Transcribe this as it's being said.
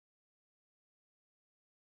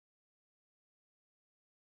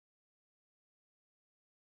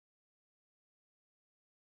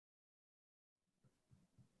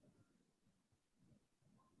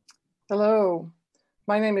Hello,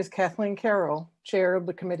 my name is Kathleen Carroll, Chair of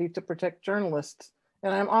the Committee to Protect Journalists,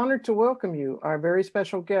 and I'm honored to welcome you, our very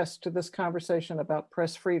special guests, to this conversation about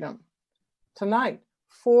press freedom. Tonight,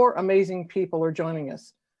 4 amazing people are joining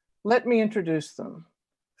us. Let me introduce them.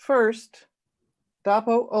 First,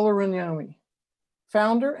 Dapo Olorunyomi,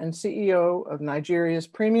 founder and CEO of Nigeria's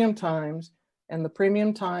Premium Times and the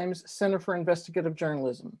Premium Times Center for Investigative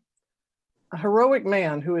Journalism. A heroic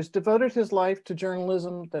man who has devoted his life to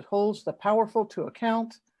journalism that holds the powerful to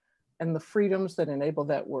account and the freedoms that enable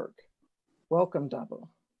that work. Welcome, Dapo.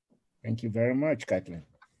 Thank you very much, Kathleen.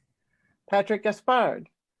 Patrick Gaspard,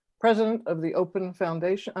 president of the Open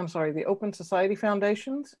Society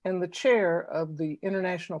Foundations and the chair of the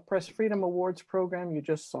International Press Freedom Awards program you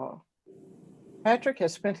just saw. Patrick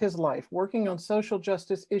has spent his life working on social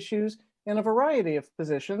justice issues in a variety of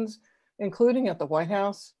positions, including at the White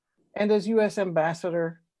House and as U.S.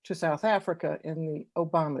 Ambassador to South Africa in the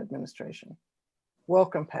Obama administration.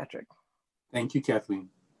 Welcome, Patrick. Thank you, Kathleen.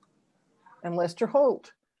 And Lester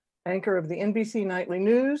Holt, anchor of the NBC Nightly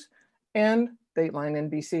News and Dateline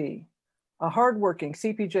NBC, a hardworking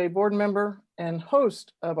CPJ board member and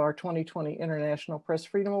host of our 2020 International Press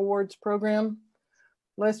Freedom Awards program.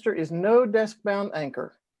 Lester is no desk-bound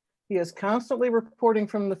anchor. He is constantly reporting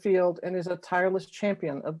from the field and is a tireless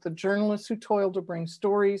champion of the journalists who toil to bring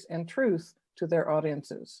stories and truth to their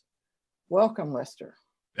audiences. Welcome, Lester.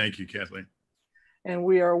 Thank you, Kathleen. And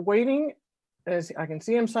we are waiting, as I can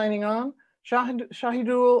see him signing on,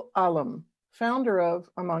 Shahidul Alam, founder of,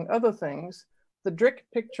 among other things, the Drick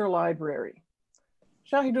Picture Library.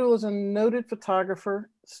 Shahidul is a noted photographer,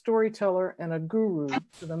 storyteller, and a guru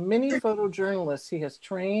to the many photojournalists he has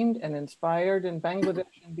trained and inspired in Bangladesh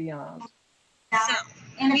and beyond. So,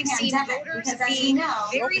 and we've seen voters being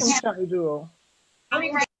very Shahidul.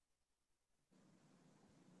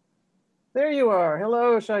 There you are.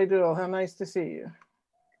 Hello, Shahidul. How nice to see you.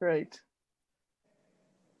 Great.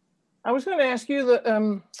 I was going to ask you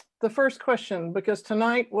the first question, because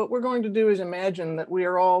tonight what we're going to do is imagine that we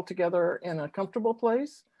are all together in a comfortable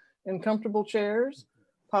place, in comfortable chairs,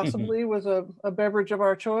 possibly with a beverage of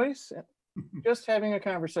our choice, just having a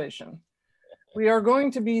conversation. We are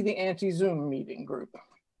going to be the anti-Zoom meeting group.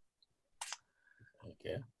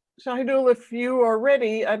 Okay. Shahidul, if you are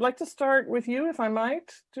ready, I'd like to start with you, if I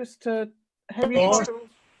might, just to have you.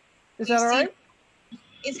 Is that all right?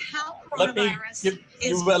 Is how let me give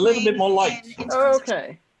you a little bit more light.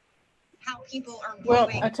 Okay. How people are well,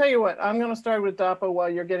 going. I tell you what, I'm going to start with Dapo while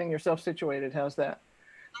you're getting yourself situated. How's that?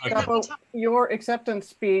 Okay. Dapo, your acceptance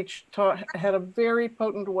speech had a very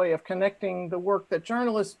potent way of connecting the work that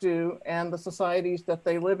journalists do and the societies that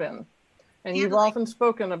they live in. And you've often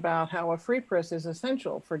spoken about how a free press is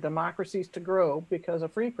essential for democracies to grow, because a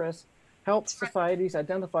free press helps societies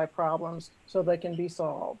identify problems so they can be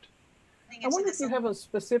solved. I wonder if you have a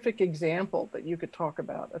specific example that you could talk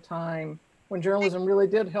about, a time when journalism really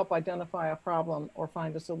did help identify a problem or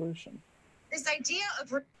find a solution. This idea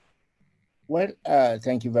of... Well,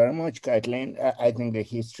 thank you very much, Kathleen. I think the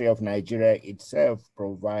history of Nigeria itself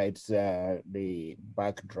provides the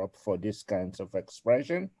backdrop for these kinds of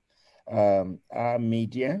expression. Our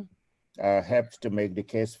media helped to make the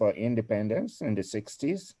case for independence in the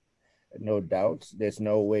 60s. No doubt, there's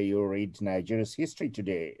no way you read Nigeria's history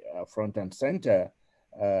today, front and center.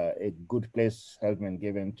 A good place has been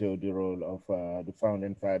given to the role of the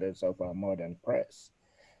founding fathers of our modern press.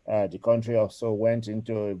 The country also went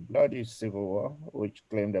into a bloody civil war, which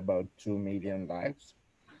claimed about 2 million lives.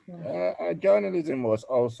 Journalism was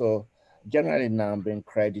also generally now being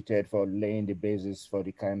credited for laying the basis for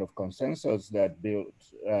the kind of consensus that built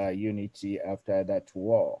unity after that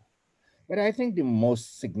war. But I think the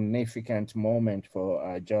most significant moment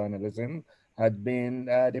for journalism had been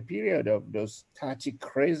the period of those 30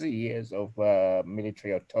 crazy years of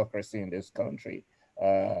military autocracy in this country.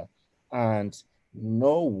 And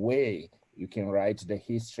no way you can write the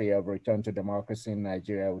history of return to democracy in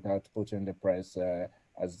Nigeria without putting the press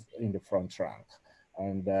as in the front rank.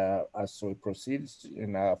 And as we proceed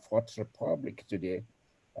in our fourth republic today,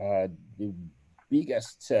 the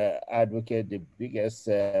biggest advocate, the biggest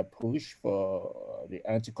push for the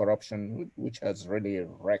anti-corruption, which has really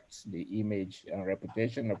wrecked the image and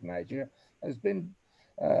reputation of Nigeria, has been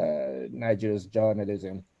Nigeria's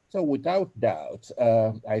journalism. So without doubt,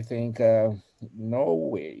 I think no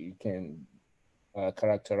way you can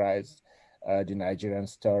characterize the Nigerian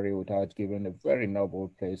story without giving a very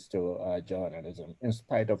noble place to journalism, in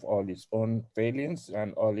spite of all its own failings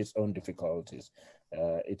and all its own difficulties.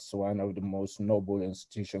 It's one of the most noble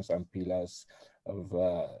institutions and pillars of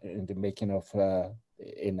in the making of a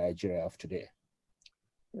Nigeria of today.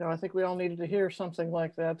 I think we all needed to hear something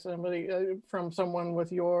like that. Somebody from someone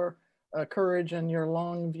with your courage and your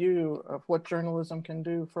long view of what journalism can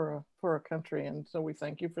do for a country. And so we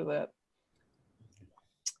thank you for that.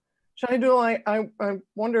 Shahidul, I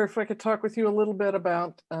wonder if I could talk with you a little bit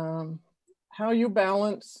about how you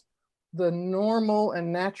balance the normal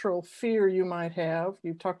and natural fear you might have.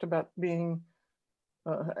 You talked about being,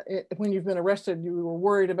 when you've been arrested, you were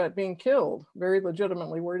worried about being killed, very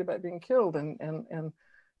legitimately worried about being killed. And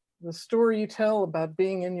the story you tell about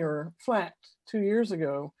being in your flat 2 years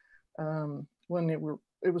ago, when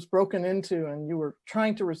it was broken into and you were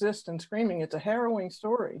trying to resist and screaming, it's a harrowing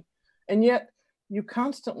story. And yet you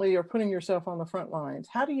constantly are putting yourself on the front lines.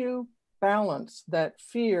 How do you balance that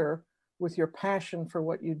fear with your passion for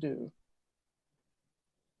what you do?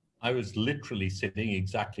 I was literally sitting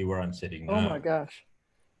exactly where I'm sitting now. Oh my gosh.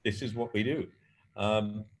 This is what we do.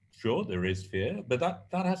 Sure, there is fear, but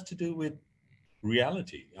that has to do with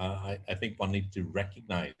reality. I think one needs to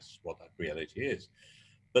recognize what that reality is.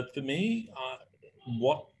 But for me,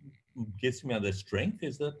 what gives me the strength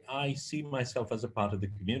is that I see myself as a part of the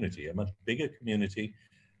community, a much bigger community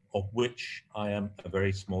of which I am a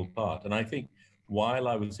very small part. And I think while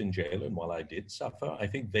I was in jail and while I did suffer, I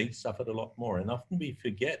think they suffered a lot more. And often we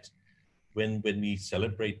forget when we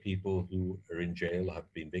celebrate people who are in jail,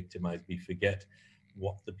 have been victimized, we forget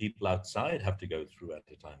what the people outside have to go through at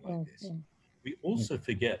a time like this. We also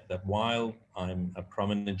forget that while I'm a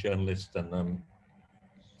prominent journalist and I'm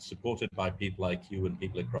supported by people like you and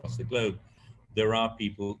people across the globe, there are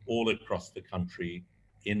people all across the country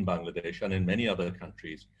in Bangladesh and in many other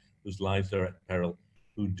countries whose lives are at peril,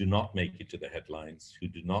 who do not make it to the headlines, who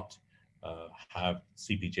do not have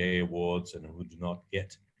CPJ awards and who do not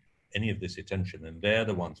get any of this attention. And they're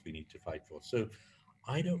the ones we need to fight for. So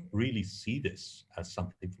I don't really see this as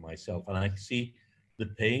something for myself. And I see the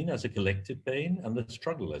pain as a collective pain and the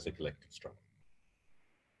struggle as a collective struggle.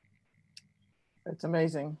 That's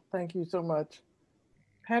amazing. Thank you so much.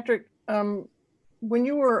 Patrick, when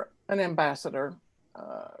you were an ambassador,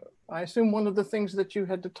 I assume one of the things that you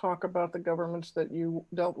had to talk about the governments that you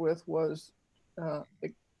dealt with was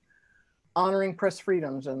honoring press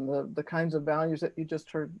freedoms and the kinds of values that you just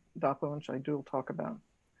heard Dapo and Shahidul talk about.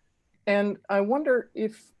 And I wonder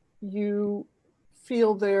if you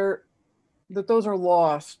feel that those are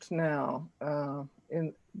lost now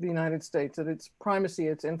in the United States, that its primacy,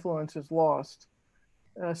 its influence is lost.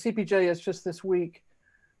 CPJ has just this week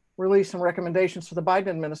released some recommendations for the Biden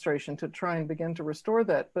administration to try and begin to restore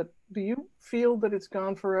that. But do you feel that it's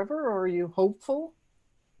gone forever, or are you hopeful?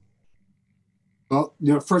 Well,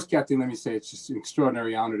 first, Kathleen, let me say it's just an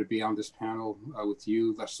extraordinary honor to be on this panel with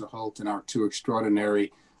you, Lester Holt, and our two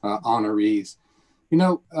extraordinary honorees.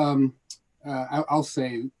 I'll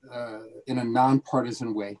say in a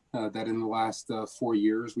nonpartisan way that in the last 4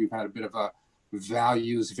 years, we've had a bit of a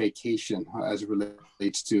values vacation as it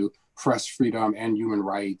relates to press freedom and human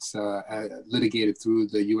rights litigated through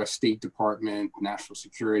the U.S. State Department, national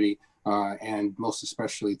security, and most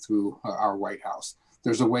especially through our White House.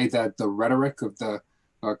 There's a way that the rhetoric of the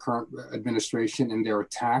current administration and their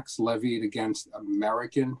attacks levied against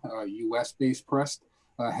American U.S.-based press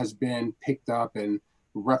has been picked up and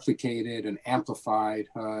replicated and amplified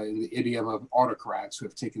in the idiom of autocrats who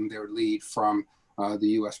have taken their lead from the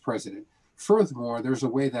U.S. president. Furthermore, there's a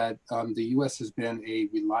way that the U.S. has been a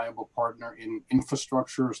reliable partner in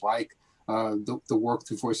infrastructures like the work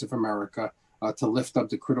through Voice of America to lift up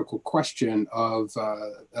the critical question of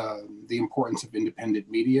the importance of independent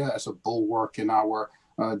media as a bulwark in our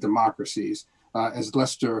democracies. As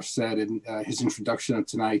Lester said in his introduction of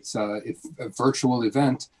tonight's virtual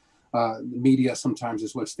event, media sometimes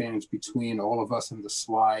is what stands between all of us and the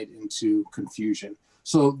slide into confusion.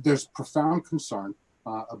 So there's profound concern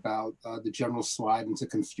about the general slide into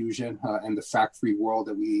confusion and the fact-free world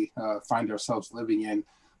that we find ourselves living in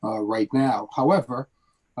right now. However,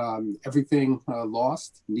 everything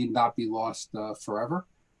lost need not be lost forever.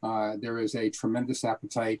 There is a tremendous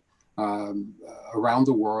appetite around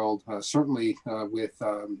the world, certainly with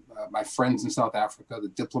my friends in South Africa, the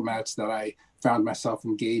diplomats that I found myself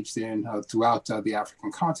engaged in throughout the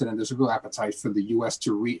African continent. There's a real appetite for the U.S.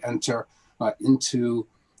 to re-enter into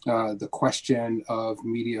the question of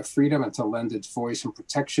media freedom and to lend its voice and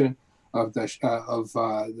protection of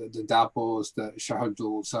the Dapos, the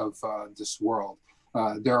Shahiduls of this world.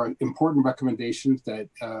 There are important recommendations that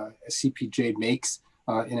CPJ makes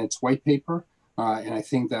in its white paper, and I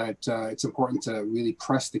think that it's important to really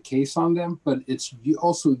press the case on them, but it's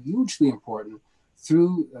also hugely important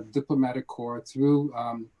through a diplomatic corps, through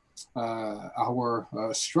our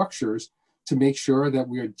structures, to make sure that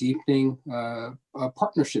we are deepening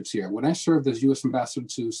partnerships here. When I served as U.S. ambassador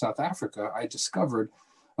to South Africa, I discovered,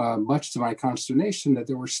 much to my consternation, that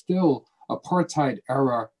there were still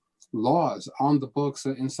apartheid-era laws on the books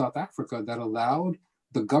in South Africa that allowed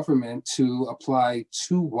the government to apply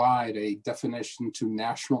too wide a definition to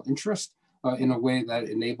national interest in a way that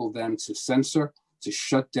enabled them to censor, to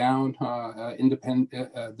shut down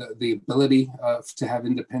the ability to have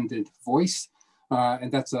independent voice.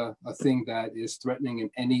 And that's a thing that is threatening in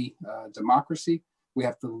any democracy. We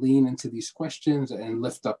have to lean into these questions and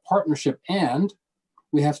lift up partnership, and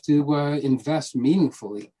we have to invest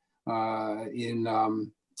meaningfully in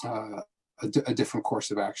a different course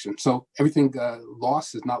of action. So everything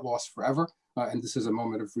lost is not lost forever, and this is a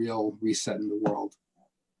moment of real reset in the world.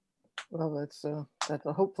 Well, that's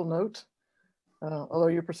a hopeful note. Although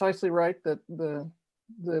you're precisely right that the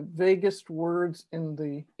vaguest words in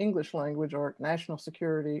the English language are national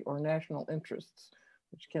security or national interests,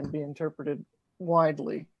 which can be interpreted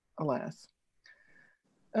widely, alas.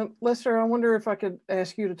 Lester, I wonder if I could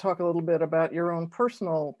ask you to talk a little bit about your own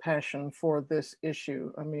personal passion for this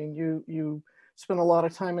issue. I mean, you spent a lot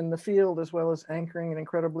of time in the field as well as anchoring an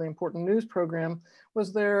incredibly important news program.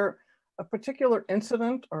 Was there a particular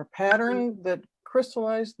incident or pattern that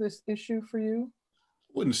crystallized this issue for you?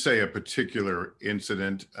 I wouldn't say a particular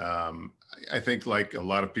incident. I think, like a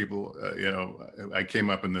lot of people, I came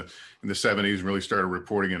up in the 70s and really started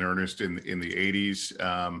reporting in earnest in the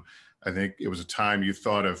 80s. I think it was a time you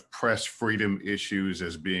thought of press freedom issues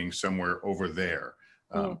as being somewhere over there,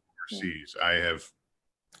 overseas. I have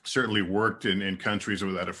certainly worked in countries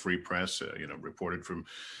without a free press, reported from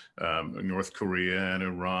North Korea and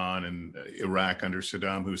Iran and Iraq under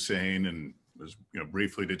Saddam Hussein, and was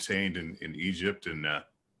briefly detained in Egypt and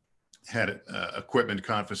had equipment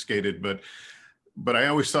confiscated. But I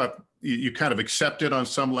always thought you kind of accepted on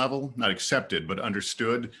some level, not accepted, but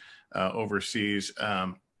understood overseas.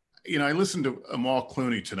 I listened to Amal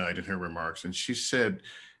Clooney tonight in her remarks, and she said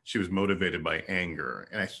she was motivated by anger.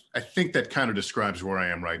 And I think that kind of describes where I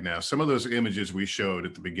am right now. Some of those images we showed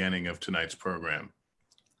at the beginning of tonight's program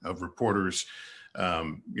of reporters,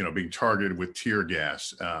 being targeted with tear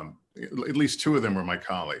gas. At least two of them were my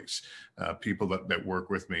colleagues, people that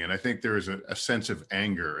work with me. And I think there is a sense of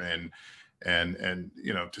anger and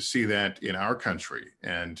to see that in our country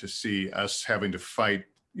and to see us having to fight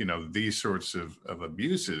these sorts of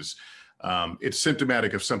abuses, it's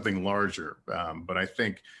symptomatic of something larger. But I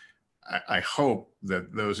think, I hope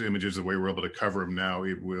that those images, the way we're able to cover them now,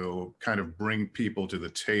 it will kind of bring people to the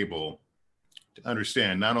table to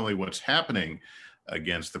understand not only what's happening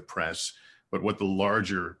against the press, but what the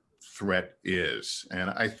larger threat is. And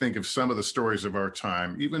I think of some of the stories of our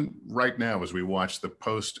time, even right now as we watch the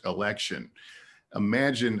post-election, I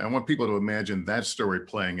want people to imagine that story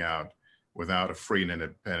playing out without a free and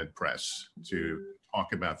independent press to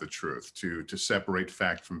talk about the truth, to separate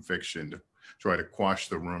fact from fiction, to try to quash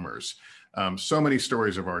the rumors. So many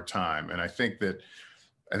stories of our time. And I think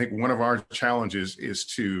one of our challenges is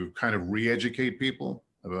to kind of re-educate people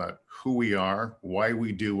about who we are, why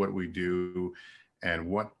we do what we do, and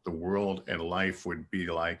what the world and life would be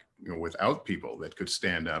like without people that could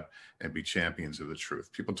stand up and be champions of the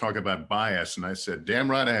truth. People talk about bias, and I said, damn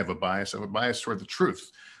right I have a bias. I have a bias toward the truth.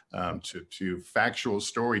 To factual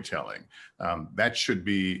storytelling. That should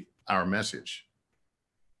be our message.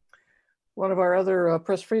 One of our other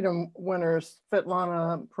press freedom winners,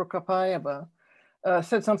 Svetlana Prokopyeva,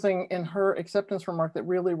 said something in her acceptance remark that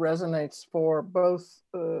really resonates for both,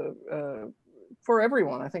 for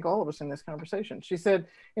everyone, I think all of us in this conversation. She said,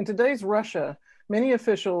 in today's Russia, many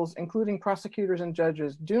officials, including prosecutors and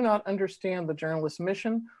judges, do not understand the journalist's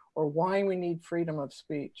mission or why we need freedom of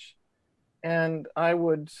speech. And I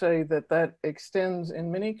would say that extends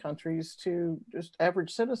in many countries to just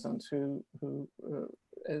average citizens who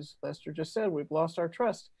as Lester just said, we've lost our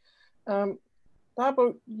trust.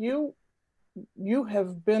 Dapo, you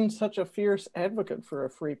have been such a fierce advocate for a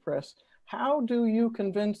free press. How do you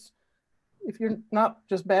convince, if you're not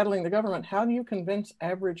just battling the government, how do you convince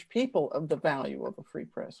average people of the value of a free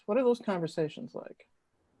press? What are those conversations like?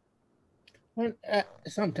 Well,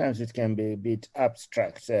 sometimes it can be a bit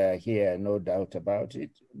abstract here, no doubt about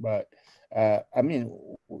it. But I mean,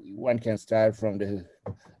 one can start from the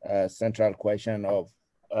central question of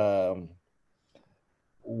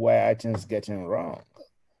why are things getting wrong?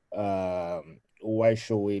 Why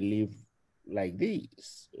should we live like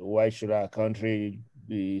this? Why should our country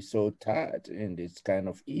be so tied in this kind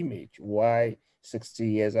of image? Why 60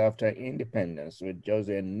 years after independence, with just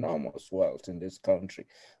enormous wealth in this country,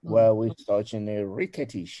 why we're such in a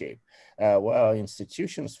rickety shape? Why are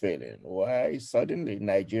institutions failing? Why suddenly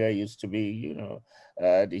Nigeria used to be, you know,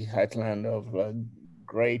 the heartland of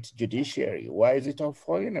great judiciary? Why is it all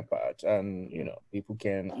falling apart? And, you know, people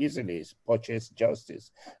can easily purchase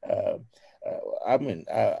justice. I mean,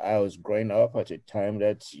 I was growing up at a time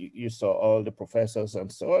that you saw all the professors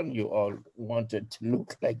and so on. You all wanted to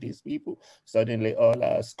look like these people. Suddenly, all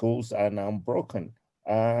our schools are now broken.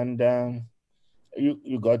 And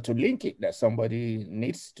you got to link it that somebody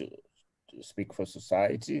needs to speak for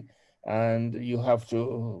society. And you have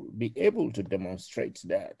to be able to demonstrate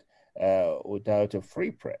that. Without a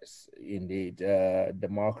free press, indeed,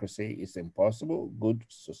 democracy is impossible. Good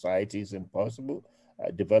society is impossible.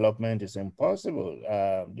 Development is impossible.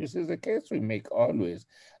 This is the case we make always.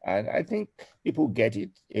 And I think people get it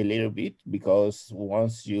a little bit, because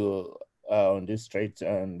once you are on this straight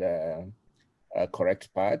and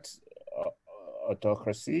correct path,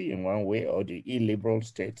 autocracy in one way, or the illiberal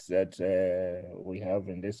states that we have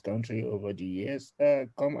in this country over the years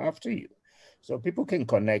come after you. So people can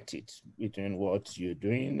connect it between what you're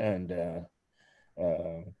doing and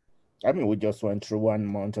I mean, we just went through 1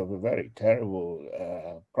 month of a very terrible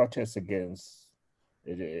protest against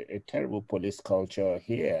a terrible police culture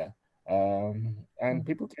here. And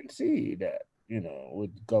people can see that, you know,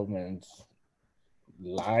 with governments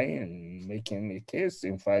lying and making a case,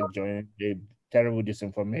 in fact, during the terrible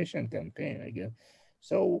disinformation campaign again.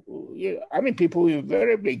 So, yeah, I mean, people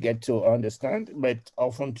invariably get to understand, but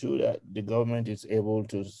often too that the government is able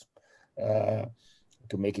to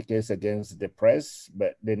make a case against the press,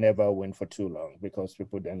 but they never win for too long because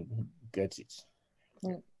people don't get it.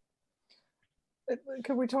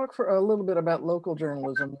 Could we talk for a little bit about local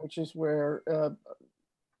journalism, which is where,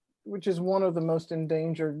 which is one of the most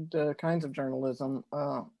endangered kinds of journalism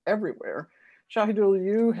everywhere? Shahidul,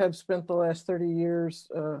 you have spent the last 30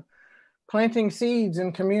 years planting seeds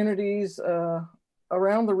in communities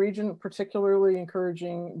around the region, particularly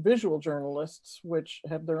encouraging visual journalists, which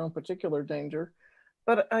have their own particular danger.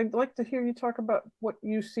 But I'd like to hear you talk about what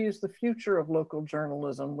you see as the future of local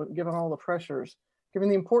journalism, given all the pressures, given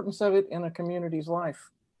the importance of it in a community's life.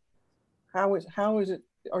 How is it?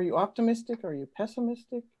 Are you optimistic? Are you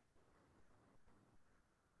pessimistic?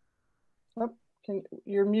 Oh,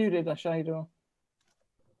 you're muted, Shahidul.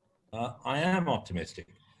 I am optimistic,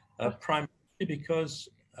 primarily because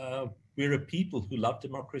we're a people who love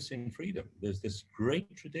democracy and freedom. There's this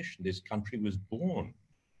great tradition. This country was born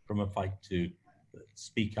from a fight to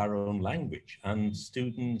speak our own language, and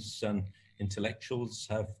students and intellectuals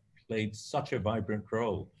have played such a vibrant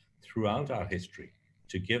role throughout our history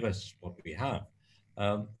to give us what we have.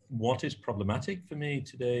 What is problematic for me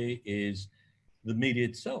today is the media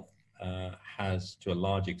itself has to a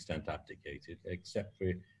large extent abdicated, except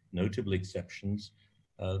for notable exceptions.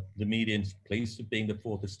 The media, in place of being the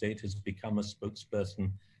fourth estate, has become a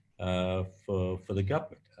spokesperson for the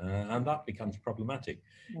government, and that becomes problematic.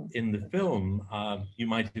 In the film, you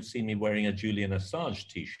might have seen me wearing a Julian Assange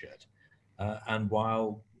t-shirt, and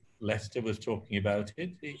while Lester was talking about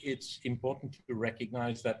it, it's important to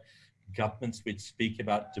recognize that governments which speak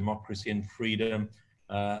about democracy and freedom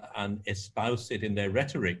and espouse it in their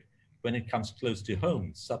rhetoric, when it comes close to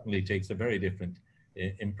home, suddenly takes a very different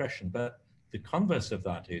impression. But the converse of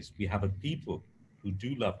that is we have a people who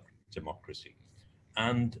do love democracy.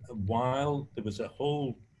 And while there was a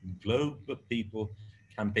whole globe of people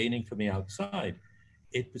campaigning for me outside,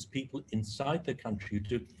 it was people inside the country who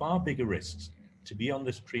took far bigger risks to be on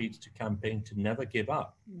the streets, to campaign, to never give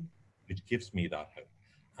up, which gives me that hope.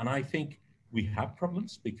 And I think we have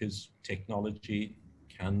problems because technology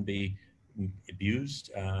can be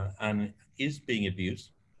abused and is being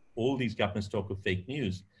abused. All these governments talk of fake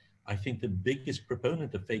news. I think the biggest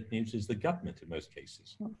proponent of fake news is the government in most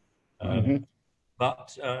cases.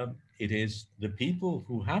 But it is the people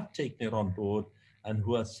who have taken it on board and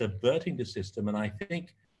who are subverting the system. And I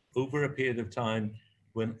think over a period of time,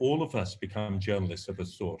 when all of us become journalists of a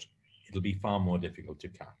sort, it'll be far more difficult to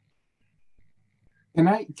cap. Can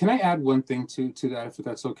I add one thing to that, if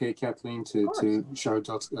that's okay, Kathleen, to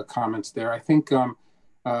Shahidul's comments there? I think,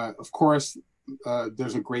 of course,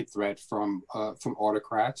 there's a great threat from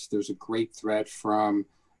autocrats. There's a great threat from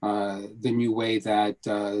the new way that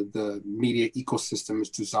the media ecosystem is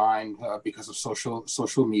designed because of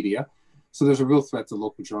social media. So there's a real threat to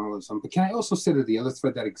local journalism. But can I also say that the other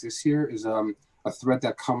threat that exists here is a threat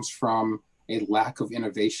that comes from a lack of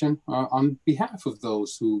innovation on behalf of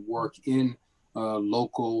those who work in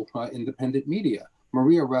local independent media.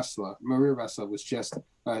 Maria Ressa was just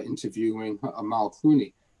interviewing Amal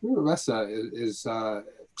Clooney. Maria Ressa is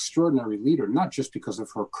extraordinary leader, not just because of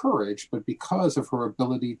her courage, but because of her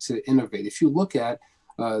ability to innovate. If you look at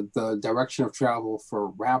the direction of travel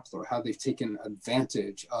for Rappler, how they've taken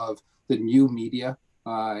advantage of the new media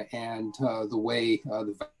and the way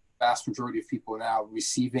the vast majority of people are now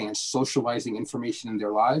receiving and socializing information in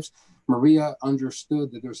their lives, Maria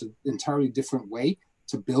understood that there's an entirely different way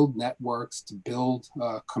to build networks, to build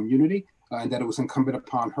community, and that it was incumbent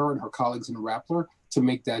upon her and her colleagues in Rappler to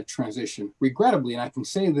make that transition. Regrettably, and I can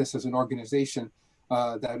say this as an organization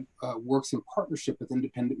that works in partnership with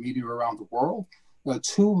independent media around the world,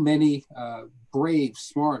 too many brave,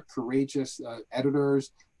 smart, courageous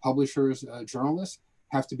editors, publishers, journalists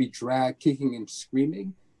have to be dragged kicking and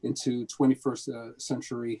screaming into 21st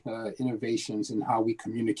century innovations in how we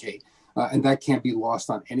communicate. And that can't be lost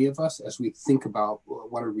on any of us as we think about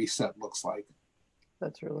what a reset looks like.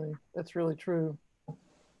 That's really true.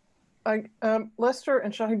 Lester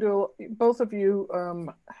and Shahidul, both of you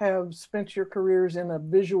have spent your careers in a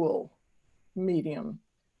visual medium,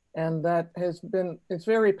 and that has been, it's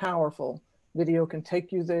very powerful. Video can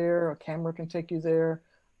take you there, a camera can take you there.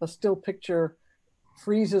 A still picture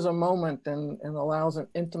freezes a moment and allows an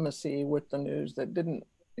intimacy with the news that didn't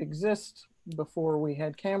exist before we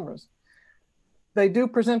had cameras. They do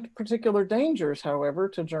present particular dangers, however,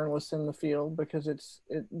 to journalists in the field because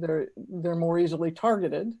they're more easily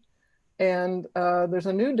targeted. And there's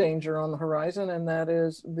a new danger on the horizon, and that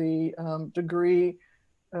is the degree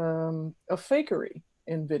of fakery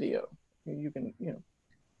in video.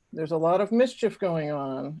 There's a lot of mischief going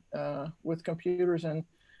on with computers and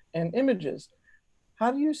images.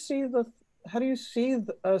 How do you see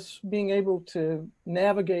us being able to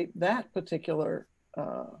navigate that particular?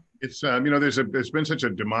 It's there's been such a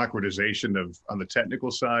democratization on the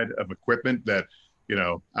technical side of equipment that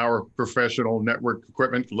our professional network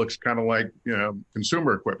equipment looks kind of like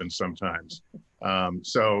consumer equipment sometimes.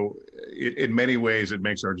 So in many ways it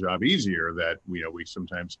makes our job easier that we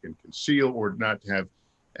sometimes can conceal or not have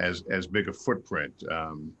as big a footprint,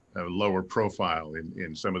 a lower profile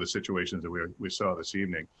in some of the situations that we saw this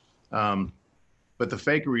evening. But the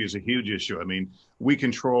fakery is a huge issue. I mean, we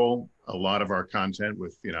control a lot of our content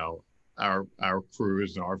with our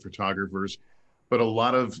crews and our photographers, but a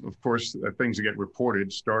lot of course, things that get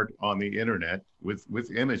reported start on the internet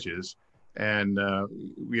with images, and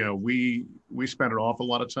we spend an awful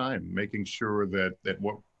lot of time making sure that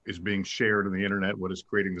what is being shared on the internet, what is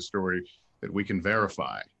creating the story, that we can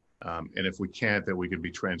verify, and if we can't, that we can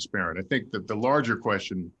be transparent. I think that the larger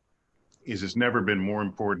question is it's never been more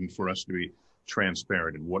important for us to be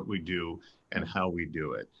transparent in what we do and how we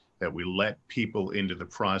do it, that we let people into the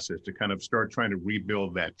process to kind of start trying to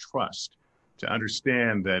rebuild that trust, to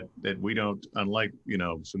understand that we don't, unlike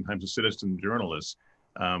sometimes a citizen journalist,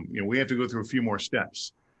 we have to go through a few more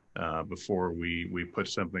steps before we put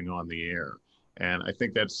something on the air. And I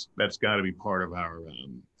think that's got to be part of our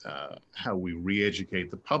how we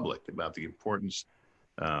re-educate the public about the importance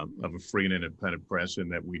of a free and independent press,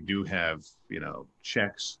 and that we do have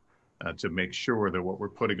checks to make sure that what we're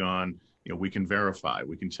putting on, we can verify,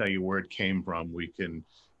 we can tell you where it came from, we can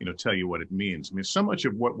tell you what it means. I mean, so much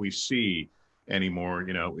of what we see anymore,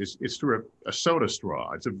 is through a soda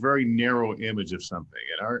straw. It's a very narrow image of something,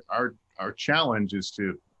 and our challenge is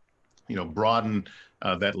to broaden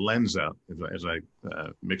that lens out, as I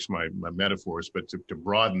mix my metaphors, but to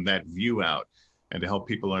broaden that view out and to help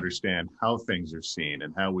people understand how things are seen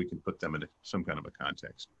and how we can put them in some kind of a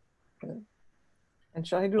context. And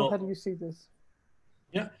Shahidul, how do you see this?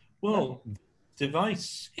 Yeah, well,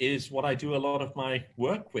 device is what I do a lot of my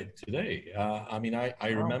work with today. I mean, I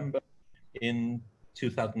remember in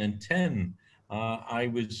 2010, I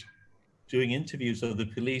was doing interviews of the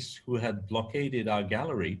police who had blockaded our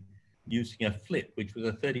gallery using a flip, which was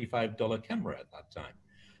a $35 camera at that time.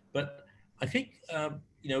 But I think,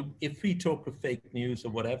 if we talk of fake news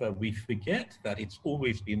or whatever, we forget that it's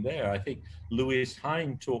always been there. I think Louis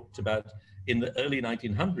Hine talked about, in the early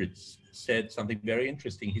 1900s, said something very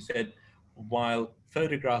interesting. He said, while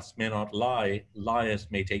photographs may not lie, liars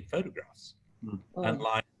may take photographs. And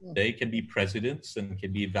liars, they can be presidents and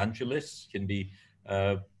can be evangelists, can be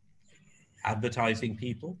advertising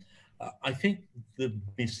people. I think the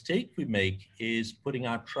mistake we make is putting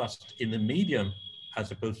our trust in the medium as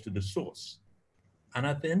opposed to the source. And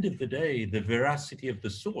at the end of the day, the veracity of the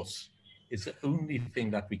source is the only thing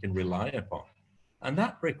that we can rely upon. And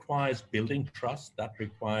that requires building trust, that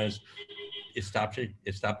requires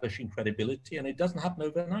establishing credibility, and it doesn't happen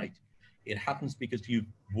overnight. It happens because you've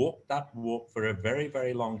walked that walk for a very,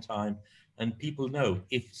 very long time and people know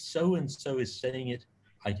if so and so is saying it,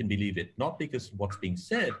 I can believe it, not because of what's being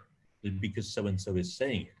said, but because so and so is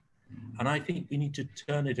saying it. And I think we need to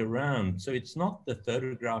turn it around. So it's not the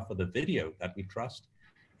photograph or the video that we trust,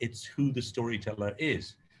 it's who the storyteller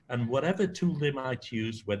is. And whatever tool they might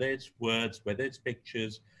use, whether it's words, whether it's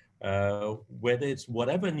pictures, whether it's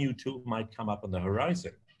whatever new tool might come up on the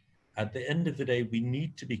horizon, at the end of the day, we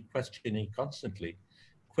need to be questioning constantly,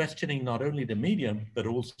 questioning not only the medium, but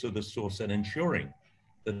also the source, and ensuring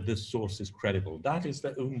that the source is credible. That is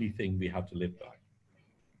the only thing we have to live by.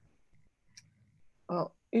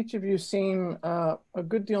 Well, each of you seem a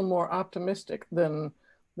good deal more optimistic than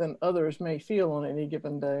others may feel on any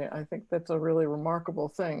given day. I think that's a really remarkable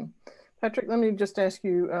thing. Patrick, let me just ask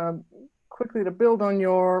you quickly to build on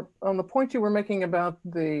the point you were making about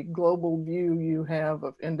the global view you have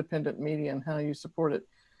of independent media and how you support it.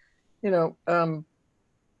 You know,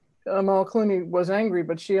 Amal Clooney was angry,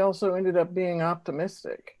 but she also ended up being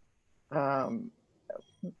optimistic. Do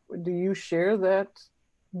you share that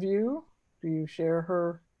view? Do you share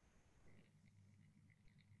her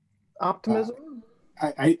optimism?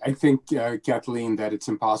 I think, Kathleen, that it's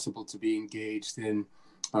impossible to be engaged in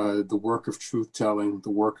the work of truth-telling, the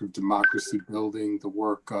work of democracy building, the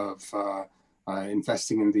work of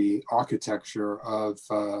investing in the architecture of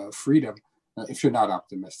freedom, if you're not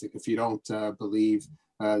optimistic, if you don't believe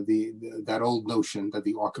that old notion that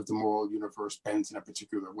the arc of the moral universe bends in a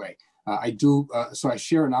particular way. So I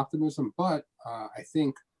share an optimism, but I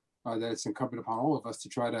think that it's incumbent upon all of us to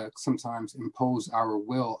try to sometimes impose our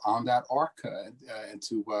will on that arc and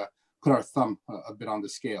to put our thumb a bit on the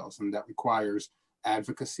scales. And that requires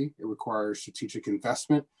advocacy, it requires strategic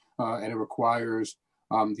investment, and it requires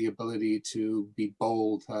the ability to be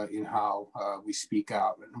bold in how we speak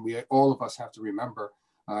out. And all of us have to remember,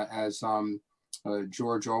 as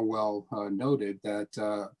George Orwell noted,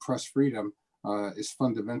 that press freedom is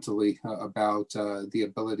fundamentally about the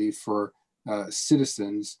ability for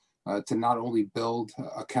citizens to not only build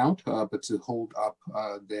account, but to hold up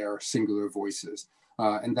their singular voices.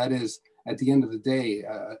 And that is, at the end of the day,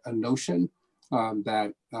 a notion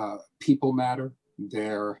that people matter,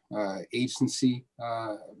 their agency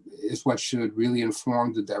is what should really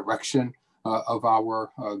inform the direction of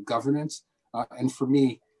our governance. And for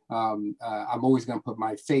me, I'm always going to put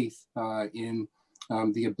my faith in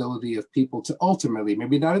the ability of people to ultimately,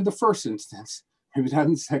 maybe not in the first instance, maybe not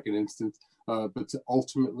in the second instance, but to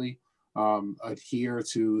ultimately adhere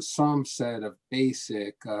to some set of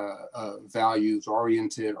basic values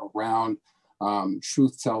oriented around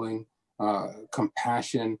truth-telling,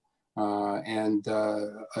 compassion, and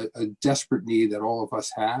a desperate need that all of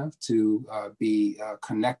us have to be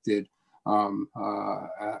connected at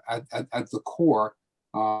the core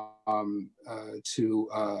to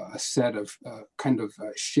a set of kind of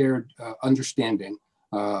shared understanding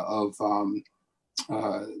of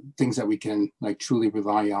things that we can like truly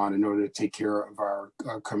rely on in order to take care of our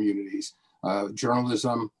communities.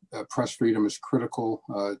 Journalism, press freedom is critical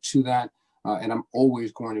to that. And I'm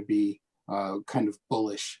always going to be kind of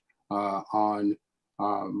bullish on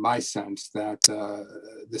my sense that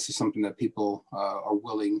this is something that people are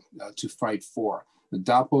willing to fight for.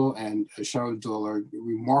 Dapo and Shahidul are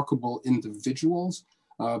remarkable individuals,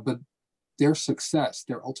 but their success,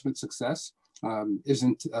 their ultimate success,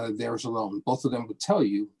 isn't theirs alone. Both of them would tell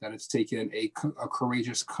you that it's taken a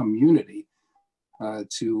courageous community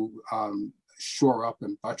to shore up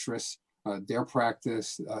and buttress their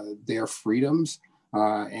practice, their freedoms,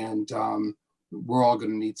 and we're all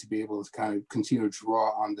going to need to be able to kind of continue to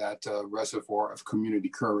draw on that reservoir of community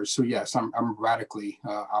courage. So yes, I'm radically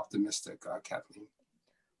optimistic, Kathleen.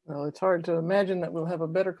 Well, it's hard to imagine that we'll have a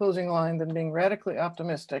better closing line than being radically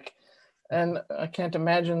optimistic. And I can't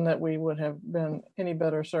imagine that we would have been any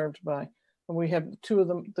better served by. We have two of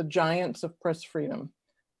the giants of press freedom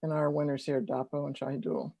in our winners here, Dapo and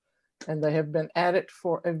Shahidul. And they have been at it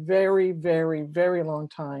for a very, very, very long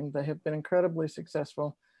time. They have been incredibly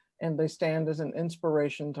successful, and they stand as an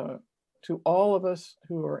inspiration to all of us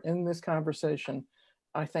who are in this conversation.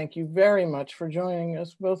 I thank you very much for joining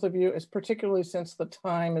us, both of you, particularly since the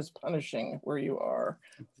time is punishing where you are.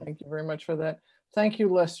 Thank you very much for that. Thank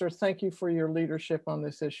you, Lester. Thank you for your leadership on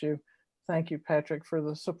this issue. Thank you, Patrick, for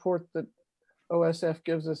the support that OSF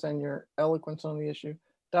gives us and your eloquence on the issue.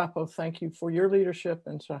 Dapo, thank you for your leadership,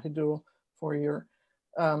 and Shahidul for your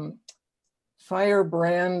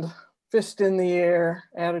firebrand, fist in the air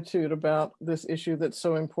attitude about this issue that's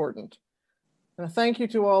so important. And thank you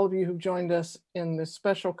to all of you who joined us in this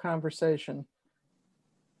special conversation.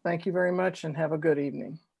 Thank you very much and have a good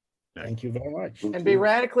evening. Thank you very much. And be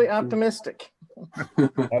radically optimistic.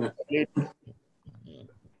 Absolutely.